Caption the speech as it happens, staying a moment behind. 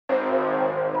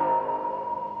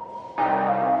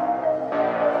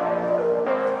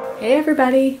Hey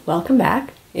everybody, welcome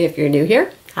back. If you're new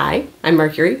here, hi, I'm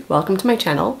Mercury. Welcome to my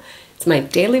channel. It's my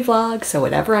daily vlog, so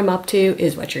whatever I'm up to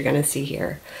is what you're gonna see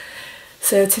here.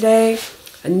 So today,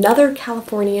 another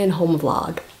Californian home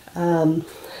vlog.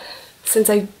 Since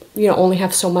I only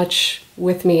have so much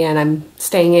with me and I'm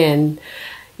staying in,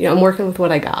 I'm working with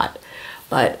what I got.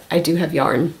 But I do have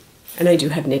yarn and I do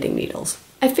have knitting needles.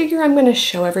 I figure I'm gonna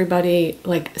show everybody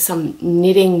like some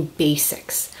knitting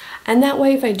basics. And that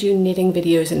way, if I do knitting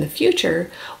videos in the future,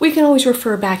 we can always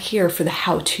refer back here for the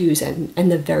how-tos and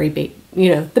the very big,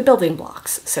 the building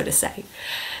blocks, so to say.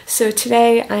 So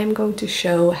today I'm going to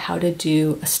show how to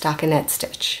do a stockinette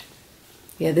stitch.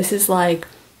 Yeah, this is like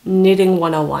knitting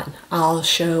 101. I'll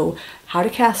show how to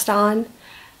cast on,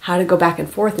 how to go back and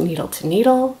forth needle to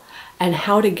needle, and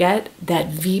how to get that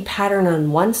V pattern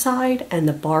on one side and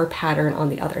the bar pattern on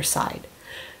the other side.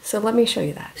 So let me show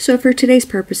you that. So for today's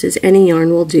purposes, any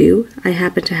yarn will do. I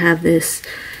happen to have this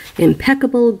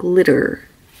impeccable glitter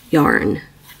yarn.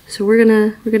 So we're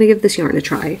gonna give this yarn a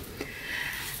try.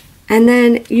 And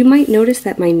then you might notice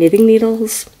that my knitting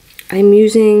needles, I'm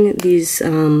using these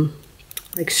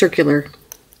like circular,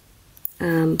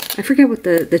 I forget what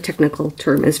the technical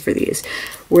term is for these,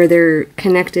 where they're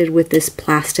connected with this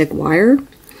plastic wire.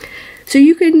 So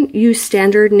you can use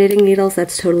standard knitting needles,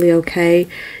 that's totally okay.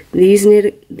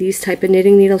 These type of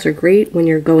knitting needles are great when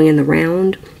you're going in the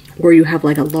round, or you have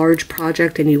like a large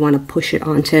project and you want to push it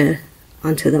onto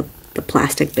the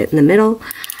plastic bit in the middle.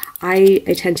 I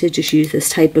tend to just use this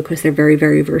type because they're very,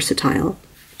 very versatile.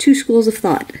 Two schools of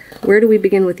thought. Where do we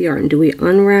begin with yarn? Do we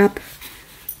unwrap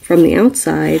from the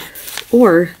outside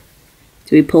or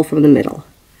do we pull from the middle?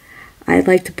 I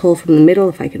like to pull from the middle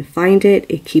if I can find it.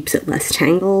 It keeps it less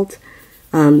tangled.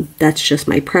 That's just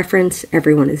my preference.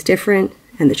 Everyone is different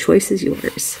and the choice is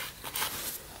yours.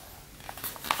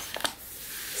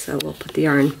 So we'll put the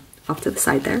yarn off to the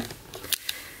side there.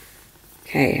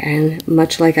 Okay, and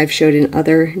much like I've showed in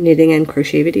other knitting and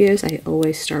crochet videos, I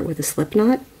always start with a slip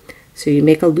knot. So you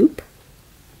make a loop,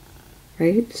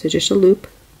 right? So just a loop,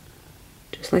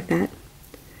 just like that.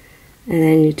 And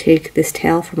then you take this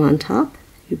tail from on top,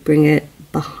 you bring it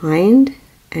behind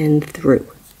and through.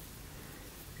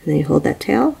 And then you hold that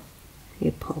tail and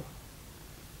you pull.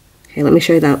 Okay, let me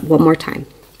show you that one more time.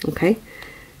 Okay,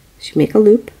 so you make a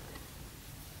loop,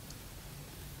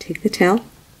 take the tail,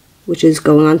 which is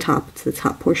going on top, it's the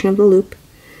top portion of the loop.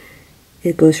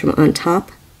 It goes from on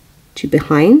top to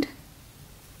behind,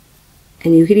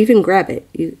 and you could even grab it.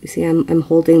 You see I'm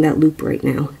holding that loop right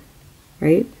now,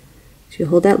 right? So you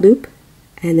hold that loop,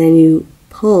 and then you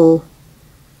pull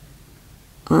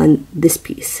on this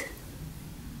piece.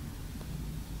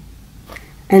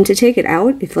 And to take it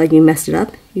out, if like you messed it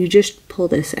up, you just pull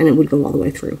this and it would go all the way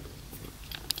through.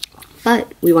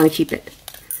 But we want to keep it.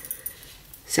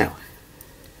 So,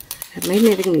 I have my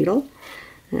knitting needle.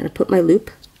 I'm going to put my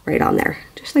loop right on there,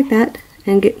 just like that,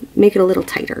 and make it a little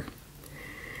tighter.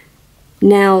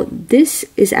 Now, this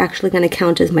is actually going to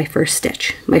count as my first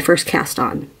stitch, my first cast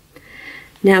on.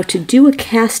 Now, to do a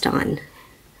cast on,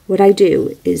 what I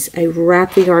do is I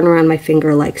wrap the yarn around my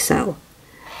finger like so.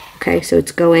 Okay, so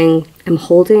it's going, I'm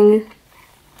holding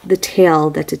the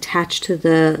tail that's attached to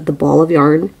the ball of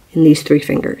yarn in these three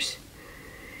fingers.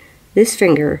 This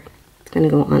finger is going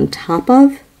to go on top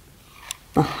of,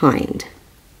 behind,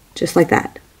 just like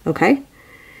that, okay?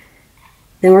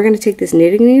 Then we're going to take this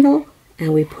knitting needle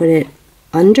and we put it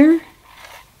under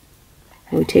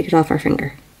and we take it off our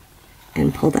finger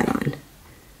and pull that on.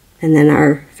 And then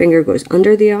our finger goes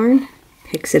under the yarn,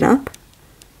 picks it up,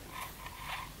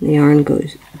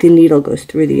 the needle goes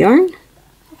through the yarn,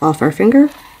 off our finger,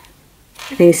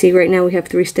 and you see right now we have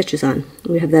 3 stitches on.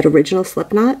 We have that original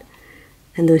slip knot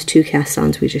and those 2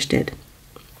 cast-ons we just did.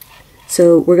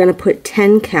 So we're going to put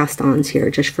 10 cast-ons here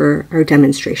just for our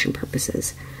demonstration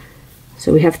purposes.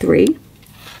 So we have 3,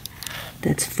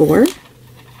 that's 4,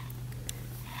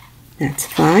 that's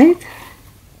 5,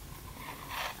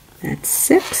 that's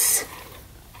 6,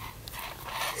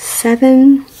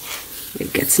 7, let me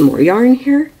get some more yarn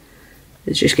here.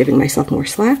 It's just giving myself more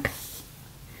slack.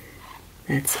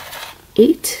 That's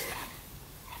 8,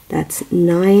 that's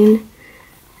 9,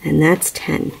 and that's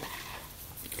 10.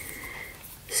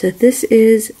 So this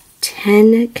is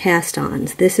 10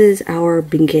 cast-ons. This is our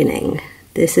beginning.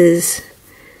 This is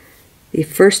the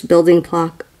first building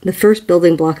block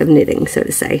of knitting, so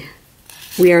to say.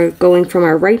 We are going from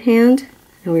our right hand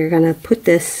and we're going to put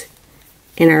this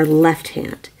in our left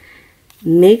hand.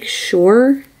 Make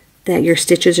sure that your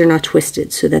stitches are not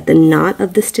twisted so that the knot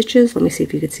of the stitches, let me see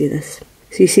if you can see this.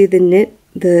 So you see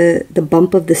the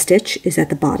bump of the stitch is at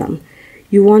the bottom.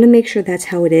 You want to make sure that's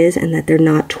how it is and that they're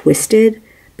not twisted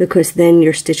because then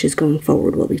your stitches going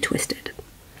forward will be twisted.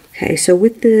 Okay, so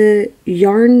with the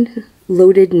yarn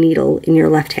loaded needle in your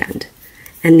left hand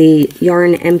and the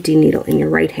yarn empty needle in your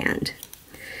right hand,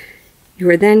 you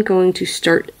are then going to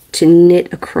start to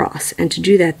knit across. And to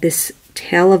do that, this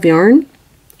tail of yarn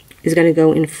is going to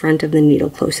go in front of the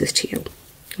needle closest to you.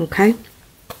 Okay?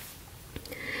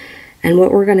 And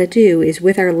what we're going to do is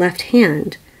with our left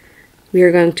hand, we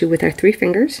are going to, with our 3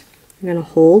 fingers, we're going to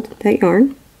hold that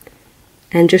yarn.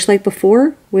 And just like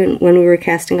before, when we were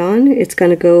casting on, it's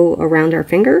going to go around our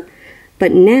finger.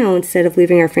 But now, instead of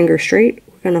leaving our finger straight,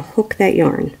 we're going to hook that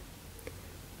yarn.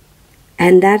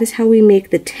 And that is how we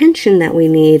make the tension that we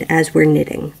need as we're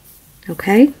knitting.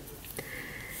 Okay?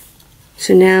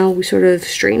 So now we sort of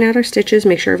straighten out our stitches,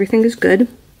 make sure everything is good.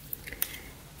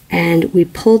 And we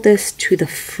pull this to the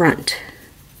front,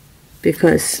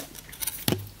 because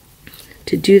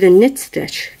to do the knit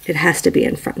stitch, it has to be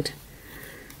in front.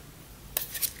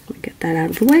 Let me get that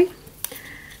out of the way.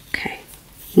 Okay,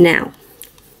 now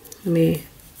let me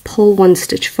pull 1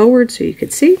 stitch forward so you can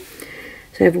see.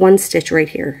 So I have 1 stitch right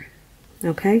here.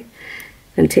 Okay,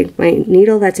 I'm going to take my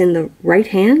needle that's in the right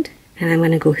hand, and I'm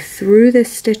going to go through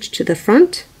this stitch to the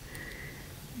front,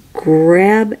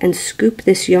 grab and scoop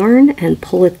this yarn and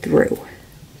pull it through.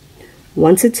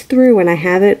 Once it's through and I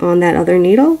have it on that other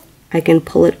needle, I can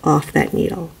pull it off that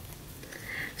needle.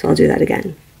 So I'll do that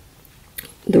again.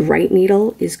 The right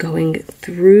needle is going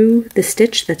through the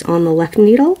stitch that's on the left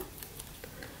needle,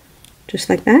 just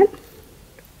like that.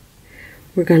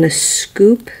 We're going to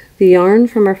scoop the yarn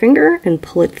from our finger and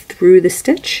pull it through the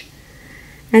stitch.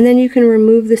 And then you can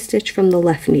remove the stitch from the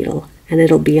left needle and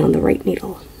it'll be on the right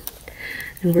needle.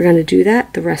 And we're going to do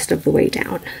that the rest of the way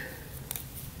down.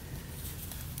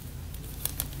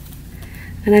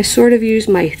 And I sort of use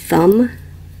my thumb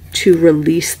to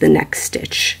release the next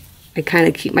stitch. I kind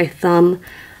of keep my thumb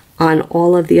on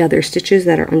all of the other stitches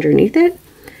that are underneath it.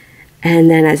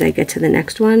 And then as I get to the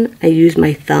next one, I use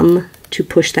my thumb to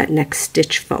push that next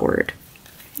stitch forward.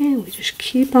 And we just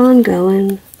keep on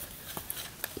going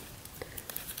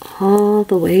all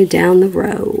the way down the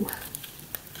row.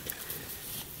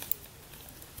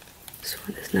 This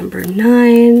one is number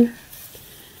 9,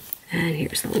 and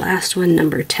here's the last one,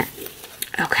 number 10.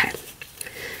 Okay,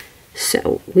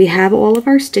 so we have all of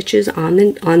our stitches on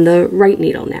the right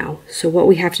needle now. So what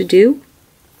we have to do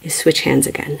is switch hands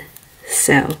again.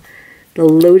 So the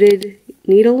loaded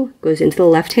needle goes into the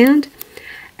left hand,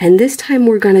 and this time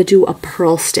we're going to do a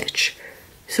purl stitch.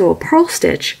 So a purl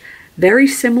stitch, very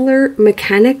similar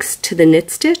mechanics to the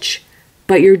knit stitch,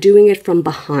 but you're doing it from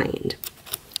behind.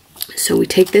 So we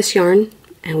take this yarn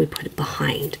and we put it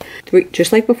behind.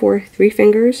 Just like before, 3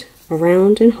 fingers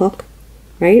around and hook,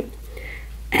 right?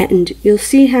 And you'll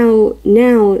see how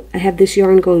now I have this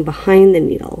yarn going behind the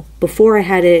needle. Before I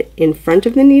had it in front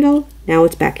of the needle, now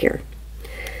it's back here.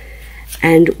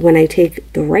 And when I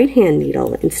take the right hand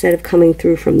needle, instead of coming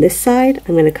through from this side,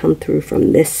 I'm going to come through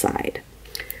from this side.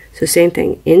 So same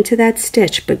thing, into that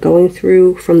stitch, but going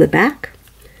through from the back,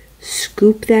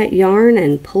 scoop that yarn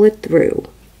and pull it through.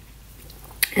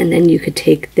 And then you could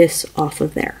take this off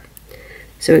of there.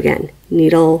 So again,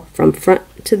 needle from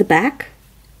front to the back,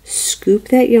 scoop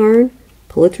that yarn,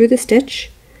 pull it through the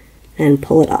stitch, and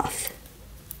pull it off.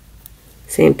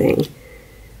 Same thing,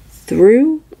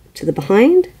 through to the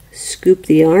behind, scoop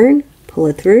the yarn, pull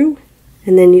it through,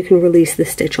 and then you can release the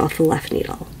stitch off the left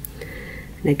needle.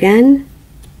 And again,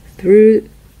 through,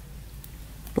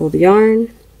 pull the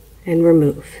yarn, and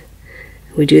remove.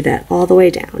 We do that all the way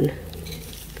down.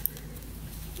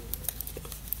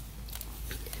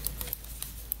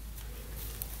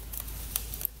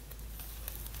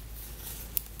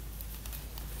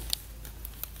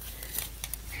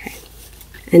 Okay.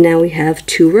 And now we have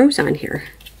 2 rows on here.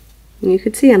 And you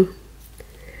can see them.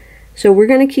 So we're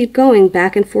going to keep going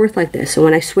back and forth like this. So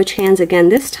when I switch hands again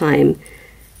this time,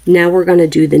 now we're going to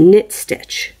do the knit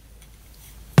stitch.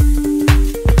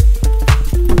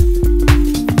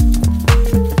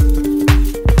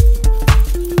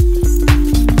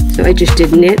 So I just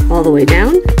did knit all the way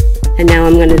down, and now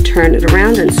I'm going to turn it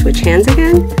around and switch hands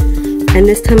again. And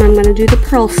this time I'm going to do the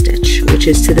purl stitch, which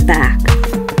is to the back.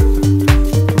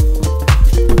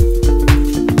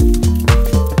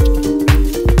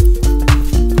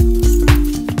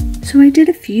 So I did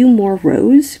a few more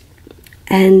rows,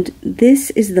 and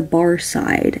this is the bar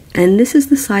side, and this is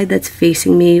the side that's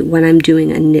facing me when I'm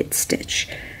doing a knit stitch.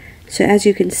 So as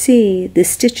you can see, the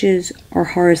stitches are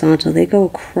horizontal, they go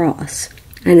across,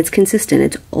 and it's consistent,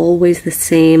 it's always the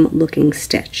same looking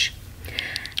stitch.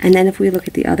 And then if we look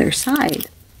at the other side,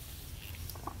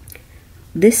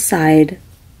 this side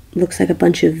looks like a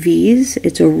bunch of V's.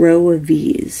 It's a row of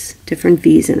V's, different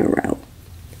V's in a row,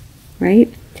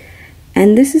 right?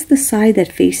 And this is the side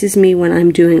that faces me when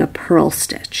I'm doing a purl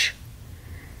stitch.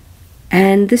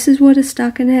 And this is what a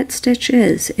stockinette stitch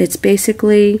is. It's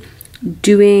basically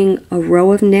doing a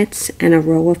row of knits and a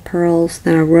row of purls,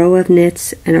 then a row of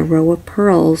knits and a row of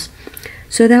purls,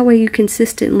 so that way you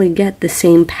consistently get the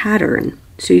same pattern.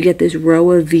 So you get this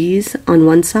row of V's on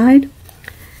one side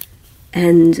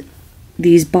and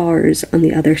these bars on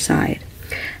the other side.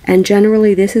 And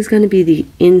generally this is going to be the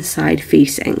inside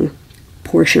facing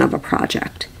portion of a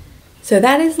project. So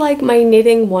that is like my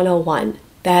knitting 101.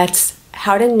 That's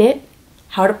how to knit,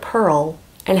 how to purl,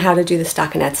 and how to do the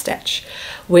stockinette stitch,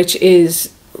 which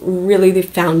is really the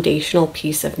foundational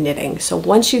piece of knitting. So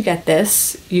once you get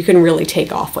this, you can really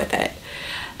take off with it.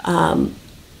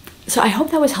 So I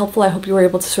hope that was helpful. I hope you were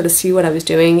able to sort of see what I was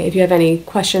doing. If you have any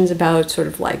questions about sort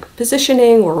of like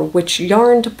positioning or which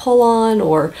yarn to pull on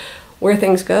or where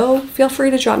things go, feel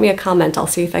free to drop me a comment. I'll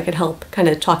see if I could help kind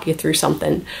of talk you through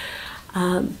something.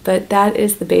 But that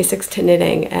is the basics to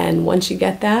knitting. And once you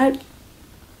get that,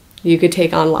 you could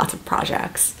take on lots of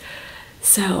projects.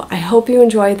 So I hope you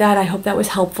enjoyed that. I hope that was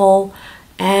helpful.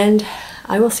 And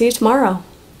I will see you tomorrow.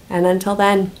 And until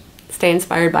then, stay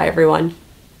inspired by everyone.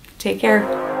 Take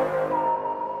care.